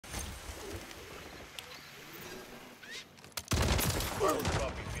I'm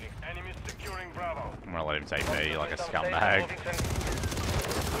gonna let him take B like a scumbag.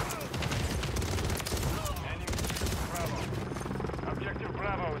 Objective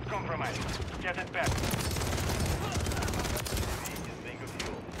Bravo is compromised. Get it back.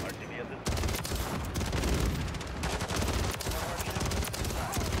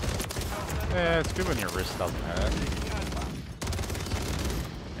 Yeah, it's good when your wrist doesn't hurt.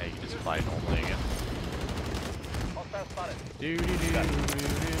 Yeah, you can just play normally again.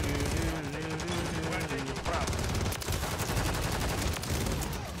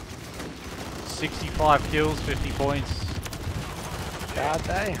 65 kills, 50 points. God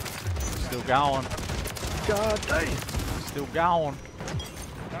dang. Still going. God dang. Still going.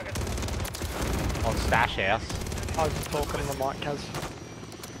 On Stash House. I was just talking to the mic, Kaz.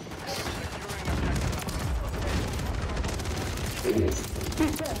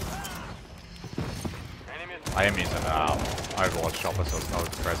 I am using Overwatch Chopper, so it's not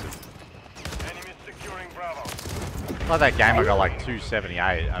as impressive. Like that game, I got like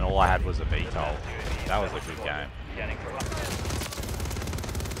 278, and all I had was a VTOL. That was a good game.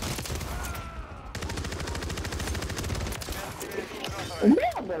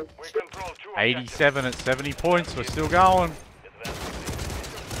 87 at 70 points, we're still going.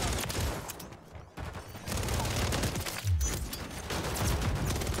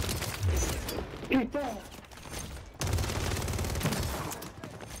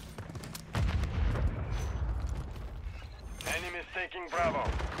 Enemies taking Bravo.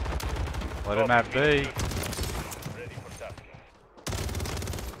 Let him have B.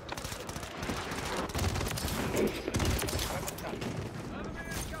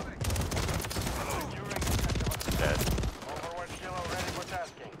 Dead.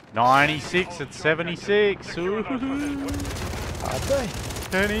 96 at 76. Ooh.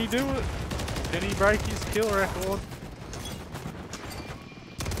 Can he do it? Can he break his kill record?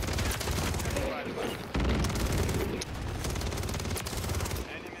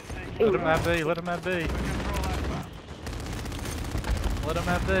 Let him have B, let him have B. Let him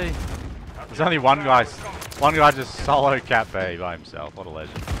have B. There's only one guy just solo cap B by himself. What a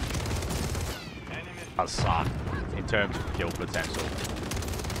legend. That sucked in terms of kill potential.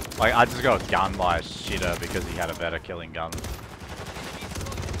 Like, I just got gunned by a shitter because he had a better killing gun.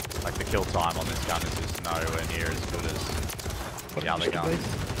 Like, the kill time on this gun is just nowhere near as good as the other gun.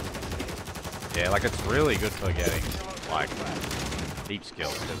 Yeah, like, it's really good for getting, like, deep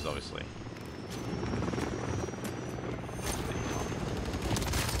skills, because obviously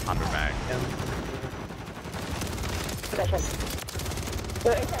 100 mag.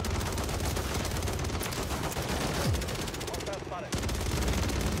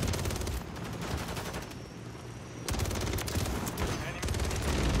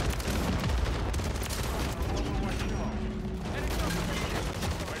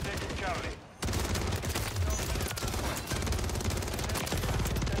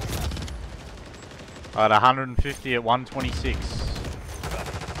 At 150 at 126.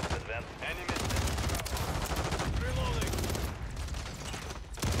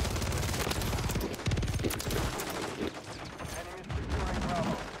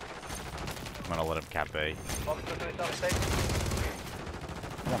 I'm gonna let him cap B. Come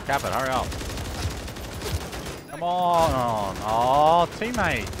on, cap it, hurry up. Come on. Oh,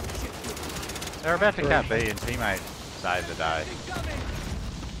 teammate. They're about to cap B and teammate saved the day.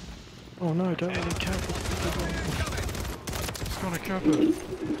 Oh no, don't let him cap it. He's gonna cap it.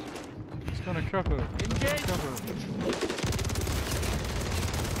 He's gonna cap it. Engage.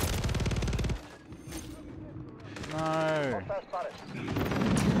 No.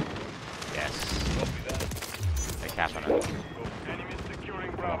 Yes. They're capping it.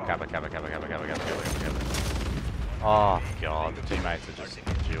 Come on, cap it. Oh god, the teammates are just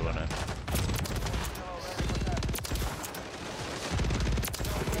doing it.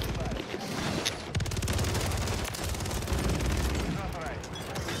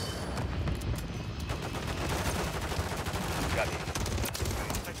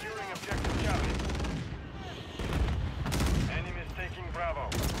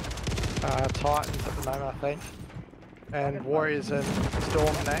 Titans at the moment, I think. And Warriors and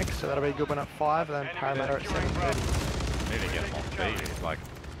Storm next, so that'll be a good one at 5, and then Parameter at 7:30. Need to get them on B, like,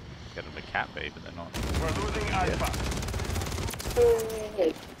 get them to cap B, but they're not. We're losing Alpha.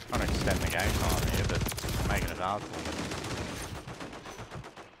 Trying to extend the game time here, but making it hard for them.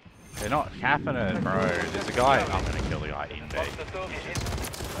 They're not capping it, bro. There's a guy, I'm gonna kill the guy in B.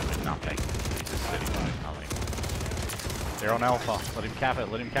 With nothing. He's just sitting there with nothing. They're on Alpha. Let him cap it,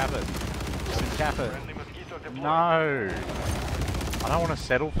 let him cap it. Let him cap it. No! I don't want to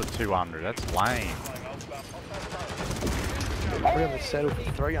settle for 200, that's lame. We only settled for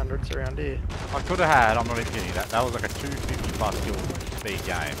 300s around here. I could have had, I'm not even kidding you, that was like a 250 plus kill speed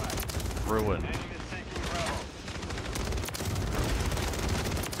game. Ruined.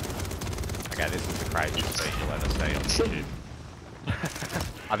 Okay, this is the craziest speed you'll ever see on YouTube.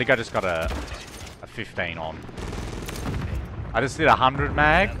 I think I just got a 15 on. I just did 100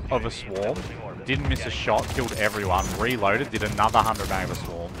 mag of a swarm, didn't miss a shot, killed everyone, reloaded, did another 100 mag of a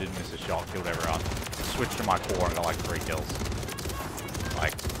swarm, didn't miss a shot, killed everyone. Switched to my core and got like 3 kills.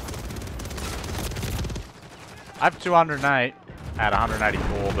 Like, I have 208 at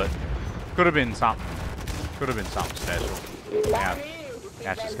 184, but could have been something. Could have been something special. Now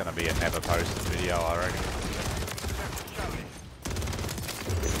it's just gonna be a never posted video, I reckon.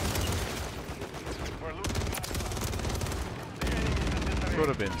 Could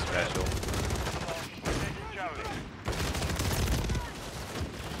have been special.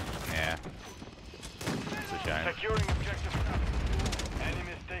 Yeah. It's a shame. Securing objective.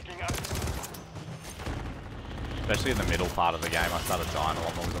 Enemies taking up. Especially in the middle part of the game, I started dying a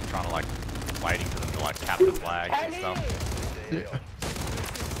lot more because I'm trying to like, waiting for them to like cap the flags and stuff. Yeah.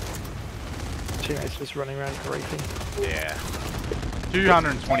 Teammates just running around griefing. Yeah.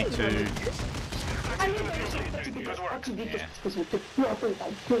 222. Yeah.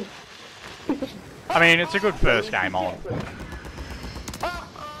 I mean, it's a good first game on.